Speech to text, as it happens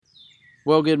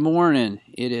Well, good morning.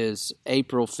 It is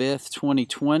April 5th,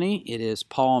 2020. It is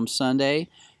Palm Sunday,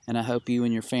 and I hope you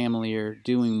and your family are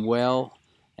doing well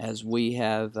as we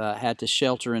have had to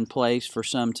shelter in place for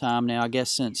some time now, I guess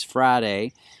since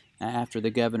Friday after the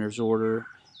governor's order,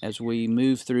 as we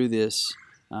move through this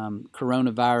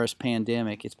coronavirus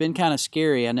pandemic. It's been kind of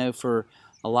scary, I know, for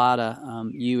a lot of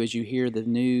you as you hear the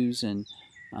news and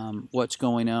what's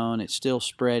going on. It's still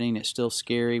spreading. It's still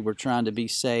scary. We're trying to be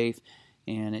safe.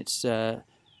 And it's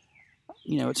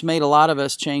made a lot of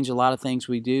us change a lot of things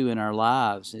we do in our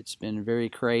lives. It's been very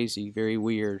crazy, very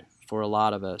weird for a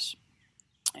lot of us.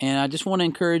 And I just want to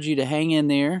encourage you to hang in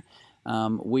there.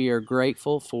 We are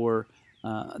grateful for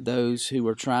those who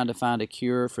are trying to find a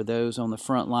cure, for those on the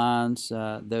front lines,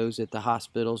 those at the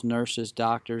hospitals, nurses,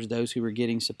 doctors, those who are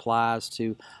getting supplies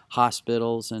to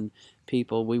hospitals and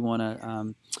people.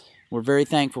 We're very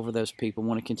thankful for those people. We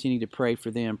want to continue to pray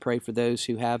for them. Pray for those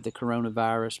who have the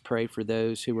coronavirus. Pray for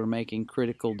those who are making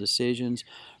critical decisions.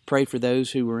 Pray for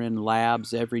those who are in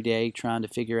labs every day trying to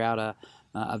figure out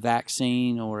a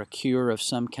vaccine or a cure of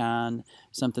some kind,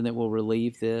 something that will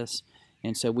relieve this.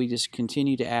 And so we just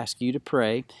continue to ask you to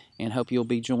pray and hope you'll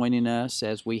be joining us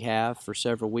as we have for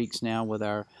several weeks now with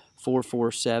our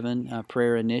 447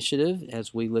 prayer initiative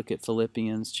as we look at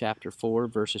Philippians chapter 4,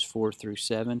 verses 4 through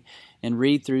 7, and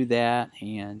read through that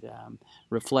and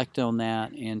reflect on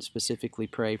that and specifically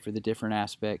pray for the different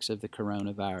aspects of the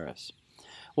coronavirus.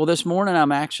 Well, this morning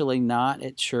I'm actually not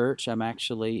at church. I'm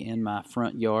actually in my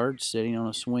front yard sitting on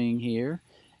a swing here.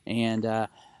 And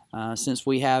since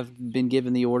we have been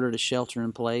given the order to shelter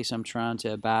in place, I'm trying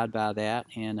to abide by that,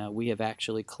 and we have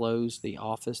actually closed the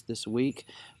office this week.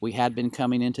 We had been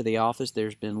coming into the office.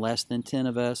 There's been less than 10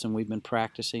 of us, and we've been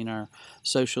practicing our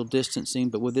social distancing,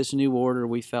 but with this new order,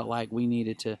 we felt like we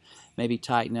needed to maybe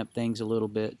tighten up things a little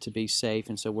bit to be safe,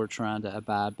 and so we're trying to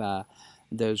abide by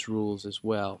those rules as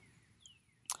well.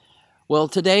 Well,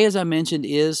 today, as I mentioned,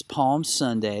 is Palm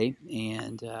Sunday,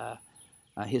 and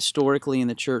historically in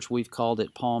the church, we've called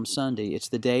it Palm Sunday. It's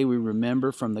the day we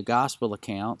remember from the gospel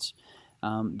accounts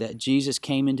that Jesus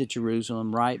came into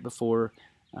Jerusalem right before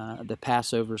the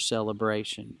Passover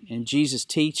celebration. And Jesus'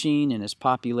 teaching and his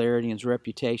popularity and his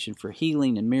reputation for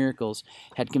healing and miracles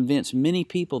had convinced many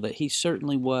people that he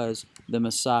certainly was the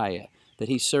Messiah, that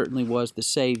he certainly was the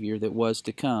Savior that was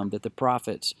to come, that the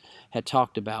prophets had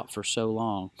talked about for so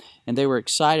long. And they were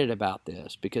excited about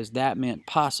this because that meant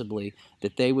possibly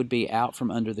that they would be out from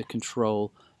under the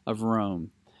control of Rome.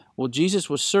 Well,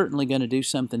 Jesus was certainly going to do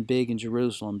something big in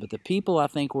Jerusalem, but the people, I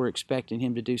think, were expecting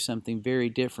him to do something very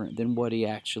different than what he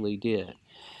actually did.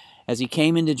 As he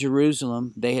came into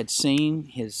Jerusalem, they had seen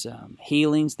his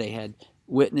healings, they had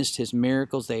witnessed his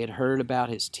miracles, they had heard about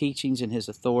his teachings and his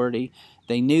authority.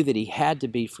 They knew that he had to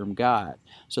be from God,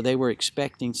 so they were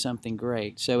expecting something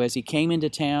great. So as he came into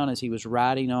town, as he was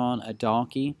riding on a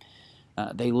donkey,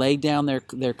 they laid down their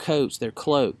coats, their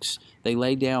cloaks. They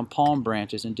laid down palm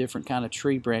branches and different kind of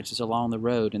tree branches along the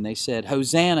road, and they said,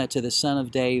 "Hosanna to the Son of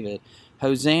David!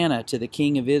 Hosanna to the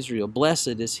King of Israel!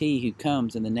 Blessed is he who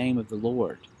comes in the name of the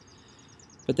Lord."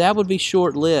 But that would be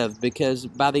short-lived because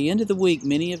by the end of the week,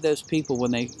 many of those people,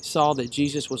 when they saw that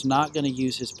Jesus was not going to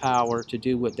use his power to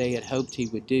do what they had hoped he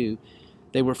would do,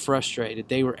 they were frustrated,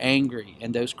 they were angry,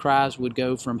 and those cries would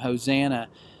go from Hosanna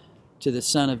to the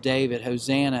Son of David,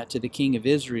 Hosanna to the King of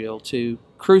Israel, to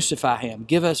crucify him,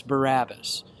 give us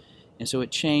Barabbas. And so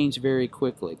it changed very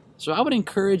quickly. So I would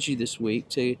encourage you this week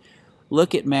to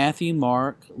look at Matthew,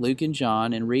 Mark, Luke, and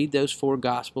John and read those four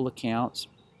gospel accounts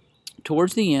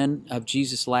towards the end of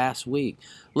Jesus' last week.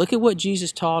 Look at what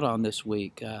Jesus taught on this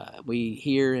week. We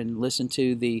hear and listen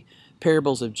to the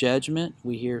parables of judgment.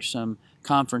 We hear some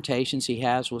confrontations he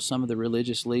has with some of the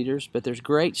religious leaders, but there's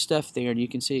great stuff there, and you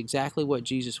can see exactly what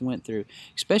Jesus went through.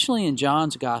 Especially in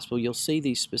John's gospel, you'll see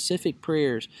these specific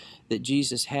prayers that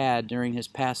Jesus had during his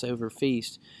Passover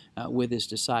feast with his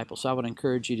disciples. So I would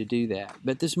encourage you to do that.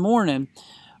 But this morning,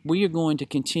 we are going to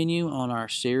continue on our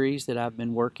series that I've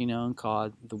been working on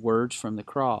called The Words from the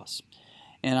Cross.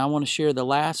 And I want to share the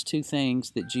last two things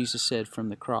that Jesus said from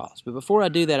the cross. But before I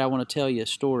do that, I want to tell you a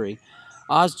story.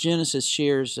 Oz Genesis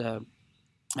shares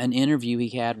an interview he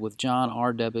had with John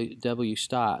R.W.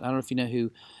 Stott. I don't know if you know who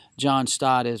John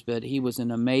Stott is, but he was an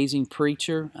amazing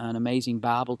preacher, an amazing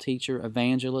Bible teacher,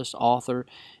 evangelist, author,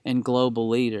 and global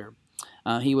leader.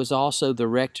 He was also the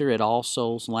rector at All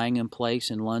Souls Langham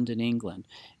Place in London, England,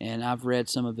 and I've read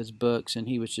some of his books, and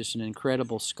he was just an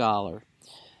incredible scholar.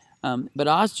 But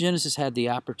Oz Genesis had the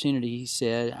opportunity, he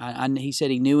said. He said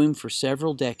he knew him for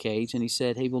several decades, and he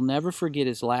said he will never forget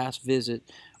his last visit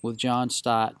with John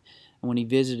Stott when he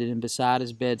visited him beside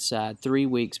his bedside 3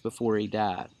 weeks before he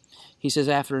died. He says,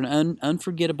 after an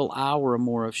unforgettable hour or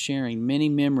more of sharing many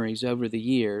memories over the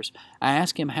years, I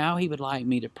asked him how he would like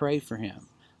me to pray for him.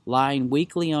 Lying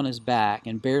weakly on his back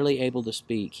and barely able to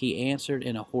speak, he answered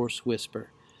in a hoarse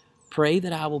whisper, "Pray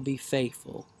that I will be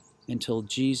faithful until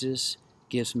Jesus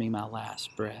gives me my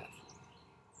last breath."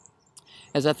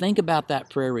 As I think about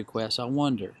that prayer request, I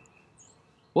wonder,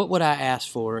 what would I ask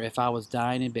for if I was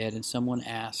dying in bed and someone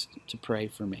asked to pray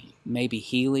for me? Maybe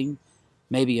healing,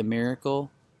 maybe a miracle.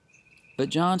 But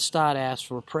John Stott asked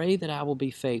for, "Pray that I will be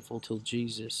faithful to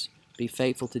Jesus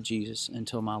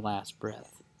until my last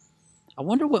breath." I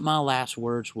wonder what my last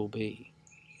words will be.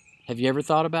 Have you ever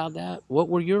thought about that? What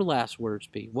will your last words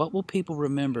be? What will people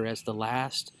remember as the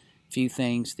last few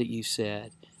things that you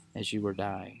said as you were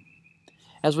dying?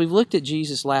 As we've looked at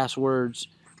Jesus' last words,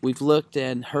 we've looked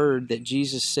and heard that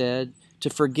Jesus said to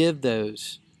forgive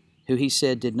those who he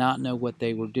said did not know what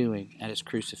they were doing at his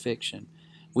crucifixion.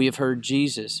 We have heard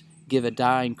Jesus give a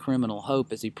dying criminal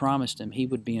hope as he promised him he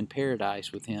would be in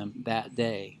paradise with him that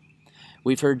day.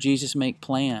 We've heard Jesus make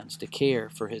plans to care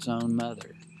for his own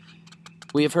mother.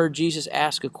 We have heard Jesus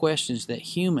ask questions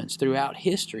that humans throughout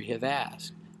history have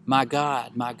asked. My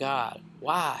God,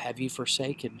 why have you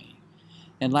forsaken me?"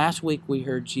 And last week we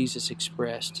heard Jesus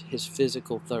expressed his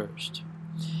physical thirst.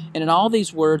 And in all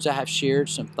these words I have shared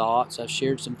some thoughts, I've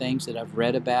shared some things that I've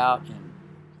read about and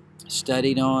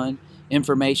studied on,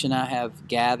 information I have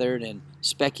gathered, and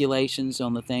speculations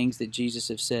on the things that Jesus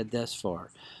has said thus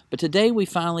far. But today we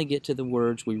finally get to the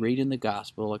words we read in the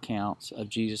gospel accounts of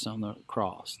Jesus on the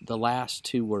cross, the last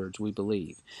two words we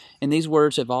believe. And these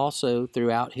words have also,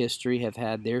 throughout history, have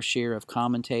had their share of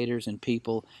commentators and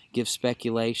people give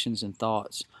speculations and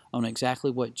thoughts on exactly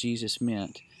what Jesus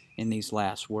meant in these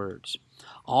last words.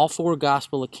 All four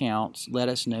gospel accounts let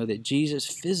us know that Jesus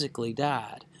physically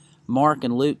died. Mark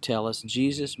and Luke tell us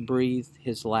Jesus breathed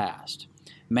his last.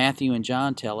 Matthew and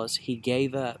John tell us he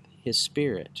gave up his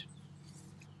spirit.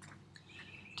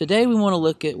 Today we want to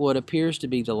look at what appears to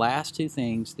be the last two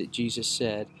things that Jesus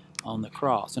said on the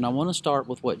cross. And I want to start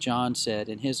with what John said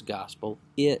in his gospel,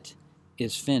 "It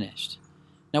is finished."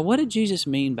 Now, what did Jesus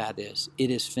mean by this, "It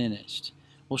is finished"?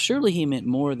 Well, surely he meant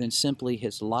more than simply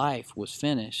his life was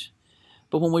finished.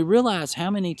 But when we realize how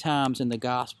many times in the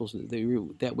Gospels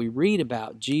that we read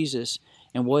about Jesus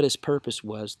and what his purpose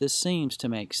was, this seems to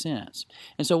make sense.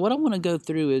 And so what I want to go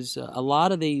through is a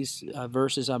lot of these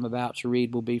verses I'm about to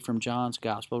read will be from John's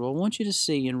Gospel. But I want you to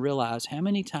see and realize how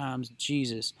many times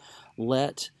Jesus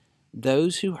let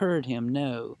those who heard him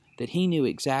know that he knew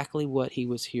exactly what he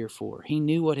was here for. He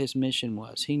knew what his mission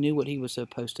was. He knew what he was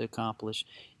supposed to accomplish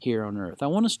here on earth. I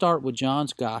want to start with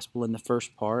John's Gospel in the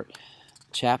first part,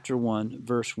 chapter 1,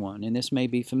 verse 1, and this may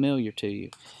be familiar to you.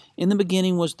 "In the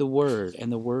beginning was the Word, and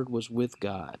the Word was with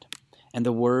God, and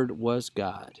the Word was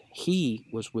God. He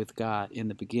was with God in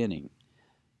the beginning."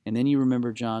 And then you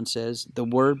remember John says, "The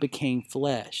Word became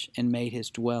flesh and made his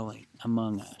dwelling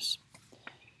among us."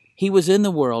 He was in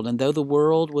the world, and though the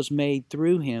world was made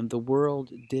through him, the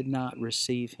world did not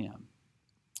receive him.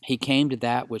 He came to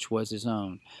that which was his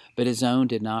own, but his own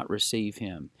did not receive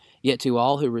him. Yet to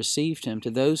all who received him,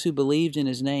 to those who believed in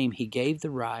his name, he gave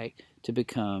the right to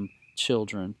become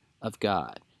children of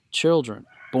God. Children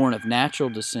born of natural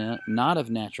descent, not of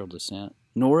natural descent,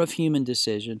 nor of human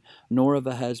decision, nor of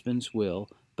a husband's will,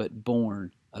 but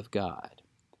born of God.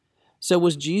 So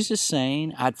was Jesus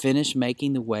saying, I'd finished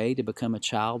making the way to become a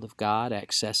child of God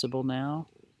accessible now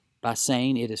by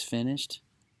saying it is finished?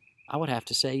 I would have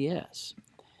to say yes.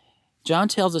 John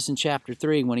tells us in chapter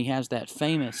 3 when he has that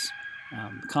famous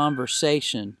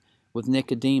conversation with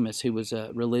Nicodemus, who was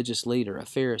a religious leader, a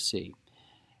Pharisee.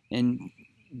 And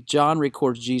John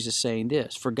records Jesus saying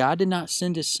this, "For God did not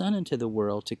send his Son into the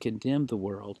world to condemn the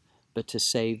world, but to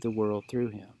save the world through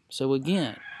him." So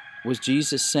again, was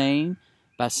Jesus saying,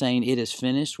 by saying it is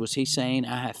finished, was he saying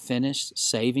I have finished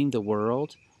saving the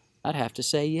world? I'd have to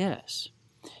say yes.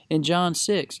 In John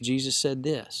 6, Jesus said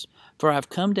this, "For I have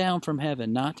come down from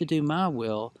heaven not to do my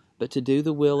will, but to do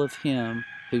the will of him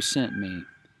who sent me.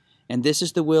 And this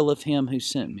is the will of him who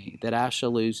sent me, that I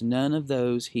shall lose none of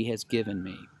those he has given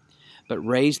me, but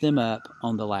raise them up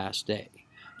on the last day.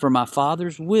 For my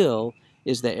Father's will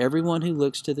is that everyone who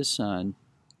looks to the Son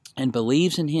and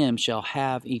believes in him shall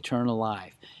have eternal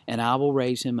life, and I will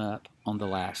raise him up on the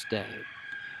last day."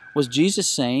 Was Jesus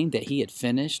saying that he had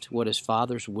finished what his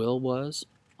Father's will was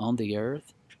on the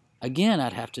earth? Again,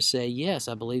 I'd have to say yes,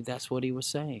 I believe that's what he was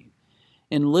saying.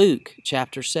 In Luke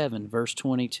chapter 7, verse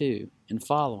 22 and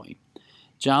following,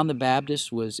 John the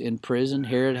Baptist was in prison.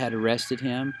 Herod had arrested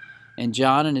him, and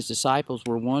John and his disciples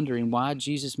were wondering why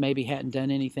Jesus maybe hadn't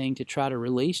done anything to try to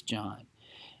release John.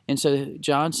 And so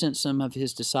John sent some of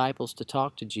his disciples to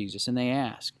talk to Jesus, and they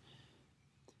asked,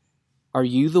 "Are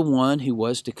you the one who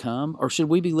was to come, or should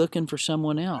we be looking for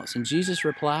someone else?" And Jesus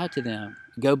replied to them,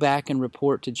 "Go back and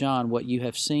report to John what you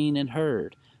have seen and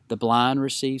heard. The blind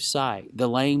receive sight, the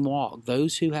lame walk,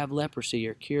 those who have leprosy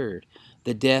are cured,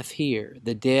 the deaf hear,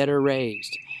 the dead are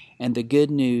raised, and the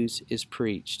good news is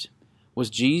preached." Was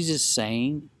Jesus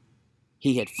saying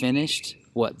he had finished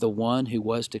what the one who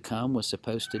was to come was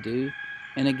supposed to do?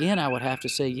 And again, I would have to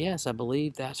say, yes, I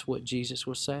believe that's what Jesus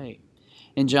was saying.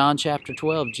 In John chapter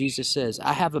 12, Jesus says,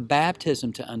 "I have a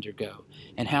baptism to undergo,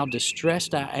 and how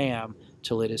distressed I am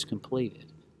till it is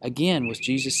completed." Again, was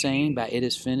Jesus saying by "it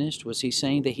is finished"? Was he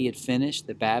saying that he had finished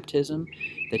the baptism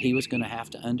that he was going to have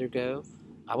to undergo?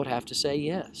 I would have to say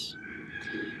yes.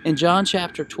 In John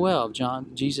chapter 12,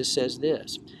 Jesus says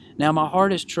this, "Now my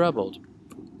heart is troubled,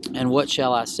 and what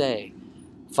shall I say?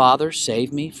 Father,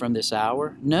 save me from this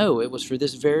hour? No, it was for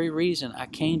this very reason I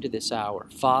came to this hour.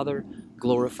 Father,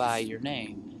 glorify your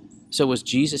name." So was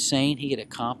Jesus saying he had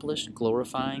accomplished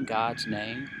glorifying God's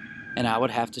name? And I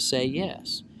would have to say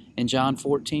yes. In John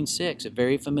 14:6, a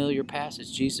very familiar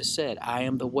passage, Jesus said, "I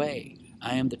am the way,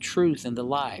 I am the truth and the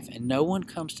life, and no one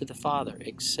comes to the Father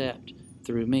except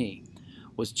through me."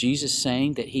 Was Jesus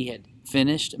saying that he had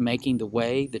finished making the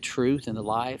way, the truth, and the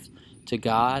life to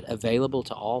God available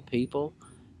to all people?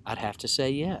 I'd have to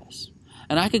say yes.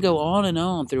 And I could go on and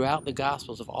on throughout the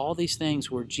Gospels of all these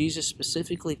things where Jesus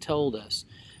specifically told us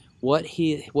what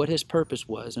his purpose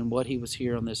was and what he was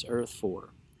here on this earth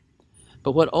for.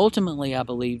 But what ultimately I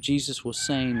believe Jesus was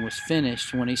saying was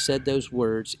finished when he said those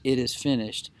words, "It is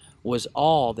finished," was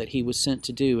all that he was sent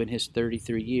to do in his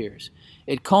 33 years.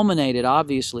 It culminated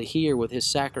obviously here with his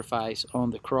sacrifice on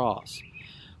the cross.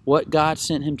 What God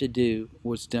sent him to do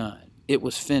was done. It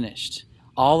was finished.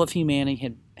 All of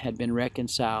humanity had been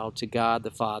reconciled to God the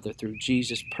Father through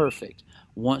Jesus' perfect,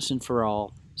 once and for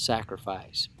all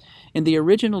sacrifice. In the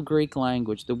original Greek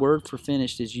language, the word for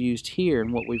finished is used here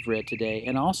in what we've read today,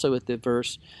 and also in the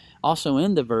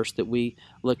verse that we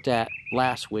looked at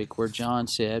last week, where John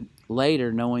said,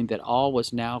 later, knowing that all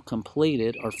was now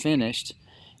completed or finished,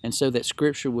 and so that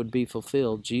Scripture would be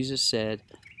fulfilled, Jesus said,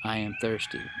 "I am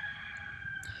thirsty."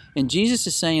 And Jesus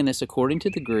is saying this according to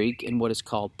the Greek in what is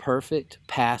called perfect,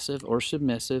 passive, or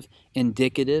submissive,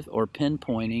 indicative, or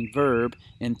pinpointing verb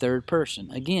in third person.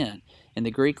 Again, in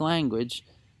the Greek language,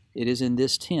 it is in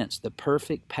this tense, the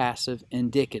perfect, passive,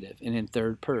 indicative, and in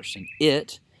third person.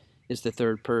 It is the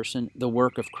third person. The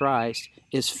work of Christ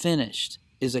is finished,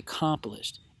 is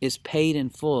accomplished, is paid in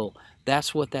full.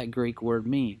 That's what that Greek word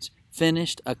means.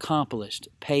 Finished, accomplished,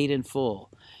 paid in full.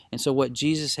 And so what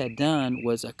Jesus had done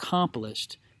was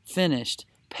accomplished, finished,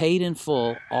 paid in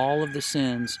full all of the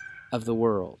sins of the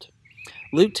world.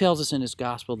 Luke tells us in his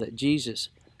gospel that Jesus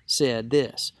said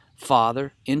this,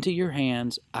 "Father, into your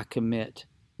hands I commit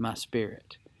my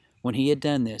spirit." When he had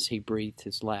done this, he breathed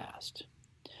his last.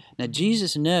 Now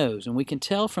Jesus knows, and we can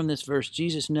tell from this verse,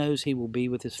 Jesus knows he will be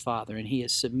with his Father, and he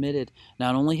has submitted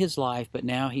not only his life, but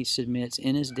now he submits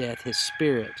in his death his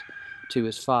spirit to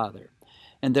his Father.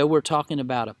 And though we're talking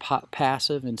about a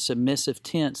passive and submissive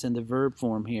tense in the verb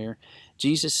form here,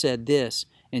 Jesus said this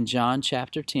in John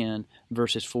chapter 10,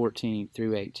 verses 14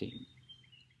 through 18.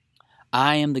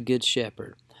 "I am the good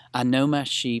shepherd. I know my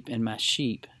sheep, and my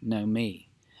sheep know me.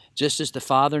 Just as the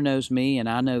Father knows me, and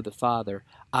I know the Father,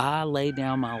 I lay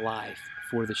down my life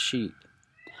for the sheep.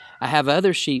 I have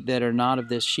other sheep that are not of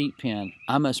this sheep pen.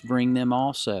 I must bring them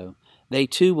also. They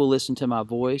too will listen to my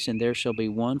voice, and there shall be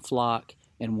one flock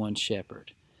and one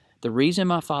shepherd. The reason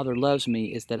my Father loves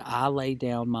me is that I lay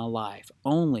down my life,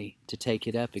 only to take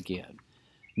it up again.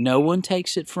 No one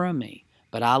takes it from me,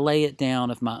 but I lay it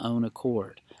down of my own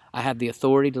accord. I have the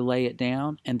authority to lay it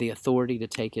down and the authority to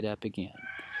take it up again.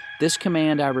 This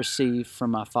command I received from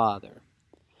my Father."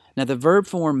 Now the verb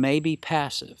form may be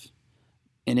passive,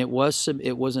 and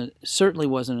certainly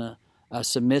wasn't a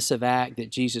submissive act that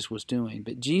Jesus was doing,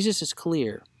 but Jesus is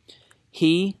clear.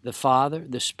 He, the Father,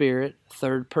 the Spirit,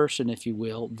 third person, if you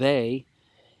will, they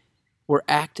were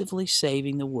actively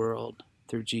saving the world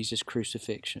through Jesus'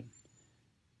 crucifixion.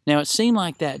 Now, it seemed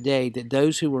like that day that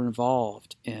those who were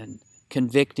involved in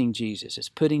convicting Jesus, as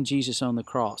putting Jesus on the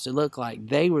cross, it looked like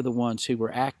they were the ones who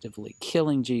were actively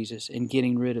killing Jesus and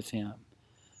getting rid of him.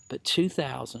 But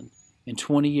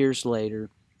 2,020 years later,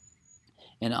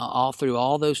 and all through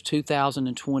all those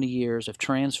 2,020 years of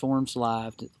transformed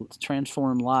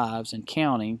lives and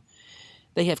counting,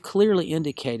 they have clearly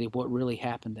indicated what really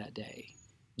happened that day.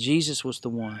 Jesus was the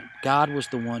one. God was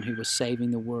the one who was saving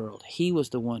the world. He was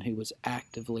the one who was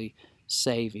actively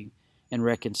saving and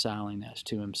reconciling us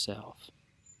to himself.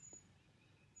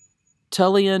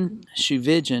 Tullian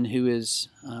Shuvijan, who is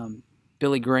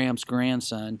Billy Graham's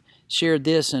grandson, shared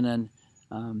this in an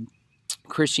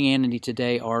Christianity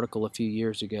Today article a few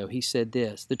years ago. He said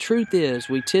this: "The truth is,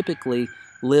 we typically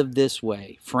live this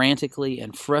way, frantically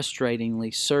and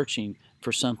frustratingly searching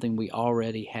for something we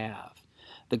already have.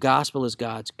 The gospel is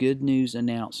God's good news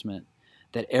announcement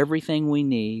that everything we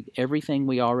need, everything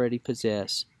we already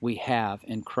possess, we have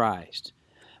in Christ.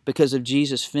 Because of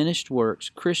Jesus' finished works,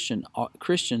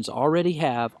 Christians already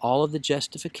have all of the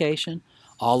justification,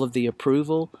 all of the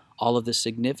approval, all of the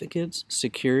significance,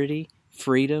 security,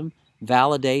 freedom,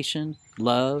 validation,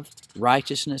 love,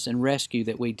 righteousness, and rescue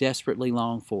that we desperately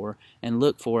long for and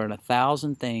look for in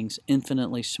 1,000 things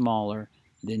infinitely smaller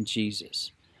than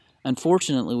Jesus.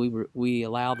 Unfortunately, we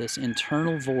allow this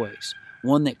internal voice,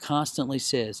 one that constantly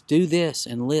says, 'Do this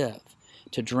and live,'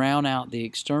 to drown out the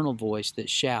external voice that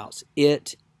shouts,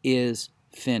 'It is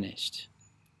finished.'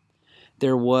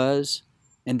 There was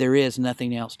and there is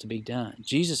nothing else to be done.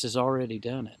 Jesus has already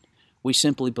done it. We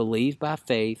simply believe by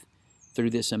faith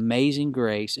through this amazing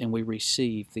grace, and we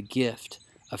receive the gift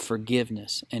of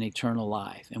forgiveness and eternal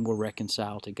life, and we're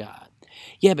reconciled to God."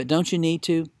 Yeah, but don't you need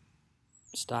to?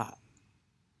 Stop.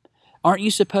 Aren't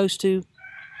you supposed to?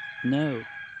 No.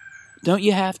 Don't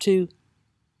you have to?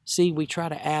 See, we try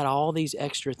to add all these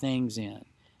extra things in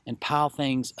and pile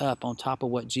things up on top of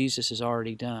what Jesus has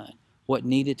already done, what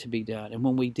needed to be done. And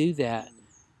when we do that,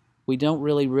 we don't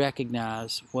really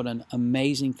recognize what an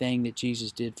amazing thing that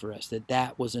Jesus did for us,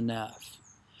 that was enough.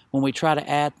 When we try to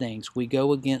add things, we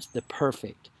go against the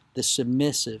perfect, the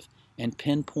submissive, and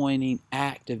pinpointing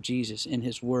act of Jesus in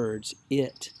His words,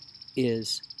 "It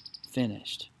is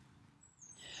finished."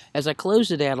 As I close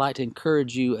today, I'd like to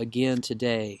encourage you again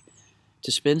today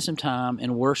to spend some time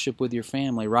and worship with your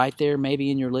family right there, maybe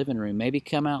in your living room. Maybe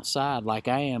come outside like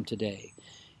I am today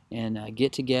and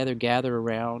get together, gather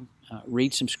around,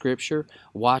 read some scripture,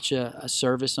 watch a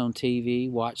service on TV,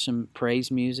 watch some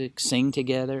praise music, sing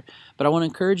together. But I want to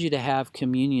encourage you to have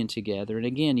communion together. And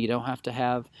again, you don't have to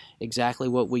have exactly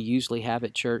what we usually have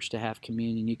at church to have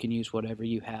communion. You can use whatever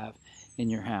you have in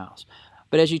your house.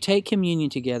 But as you take communion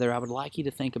together, I would like you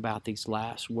to think about these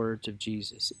last words of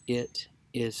Jesus. It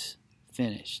is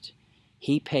finished.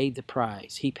 He paid the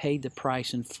price. He paid the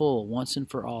price in full, once and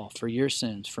for all, for your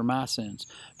sins, for my sins,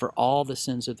 for all the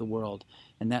sins of the world.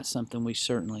 And that's something we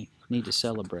certainly need to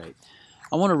celebrate.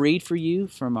 I want to read for you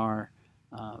from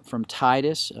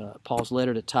Titus, Paul's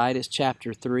letter to Titus,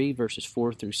 chapter 3, verses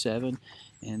 4 through 7.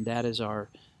 And that is our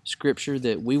scripture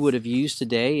that we would have used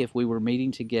today if we were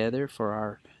meeting together for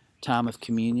our time of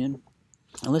communion.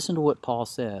 And listen to what Paul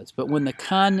says. "But when the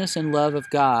kindness and love of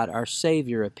God, our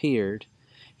Savior, appeared,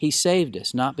 He saved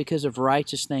us, not because of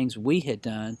righteous things we had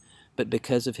done, but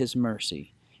because of His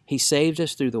mercy. He saved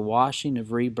us through the washing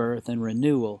of rebirth and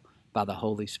renewal by the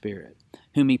Holy Spirit,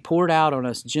 whom He poured out on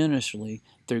us generously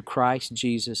through Christ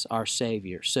Jesus our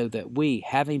Savior, so that we,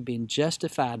 having been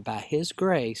justified by His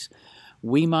grace,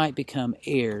 we might become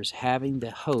heirs, having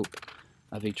the hope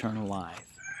of eternal life."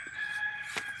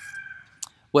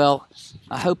 Well,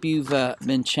 I hope you've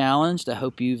been challenged. I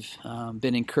hope you've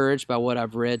been encouraged by what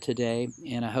I've read today,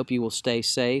 and I hope you will stay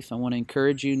safe. I want to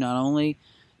encourage you not only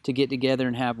to get together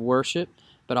and have worship,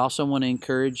 but also want to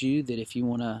encourage you that if you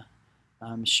want to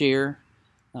share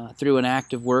through an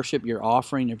act of worship your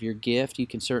offering of your gift, you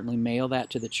can certainly mail that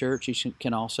to the church. You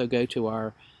can also go to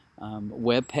our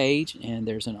web page, and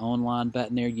there's an online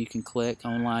button there. You can click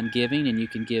online giving, and you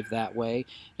can give that way.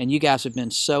 And you guys have been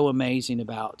so amazing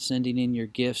about sending in your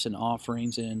gifts and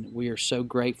offerings, and we are so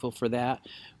grateful for that.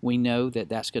 We know that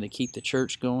that's going to keep the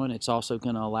church going. It's also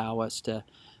going to allow us to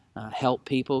help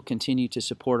people continue to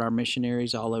support our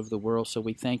missionaries all over the world. So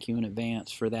we thank you in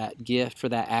advance for that gift, for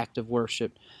that act of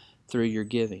worship through your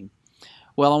giving.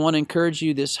 Well, I want to encourage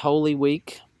you this Holy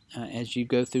Week, as you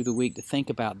go through the week, to think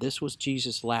about this was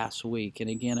Jesus' last week. And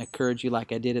again, I encourage you,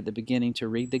 like I did at the beginning, to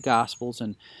read the Gospels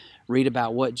and read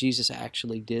about what Jesus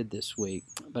actually did this week.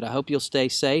 But I hope you'll stay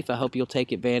safe. I hope you'll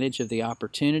take advantage of the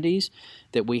opportunities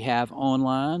that we have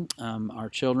online. Our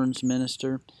children's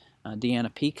minister,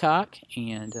 Deanna Peacock,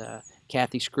 and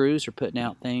Kathy Screws are putting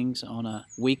out things on a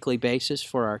weekly basis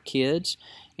for our kids.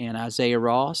 And Isaiah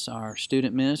Ross, our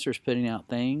student minister, is putting out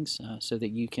things so that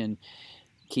you can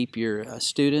keep your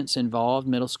students involved,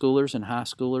 middle schoolers and high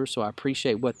schoolers. So I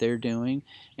appreciate what they're doing.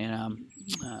 And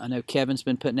I know Kevin's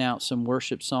been putting out some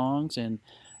worship songs. And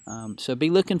so be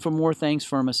looking for more things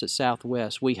from us at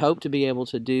Southwest. We hope to be able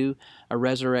to do a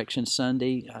Resurrection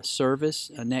Sunday service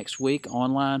next week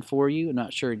online for you. I'm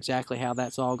not sure exactly how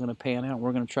that's all going to pan out.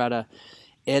 We're going to try to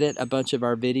edit a bunch of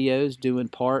our videos doing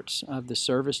parts of the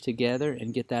service together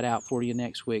and get that out for you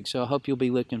next week. So I hope you'll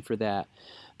be looking for that.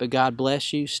 But God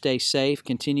bless you. Stay safe.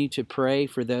 Continue to pray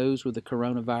for those with the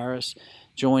coronavirus.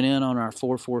 Join in on our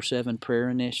 447 prayer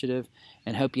initiative,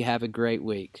 and hope you have a great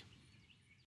week.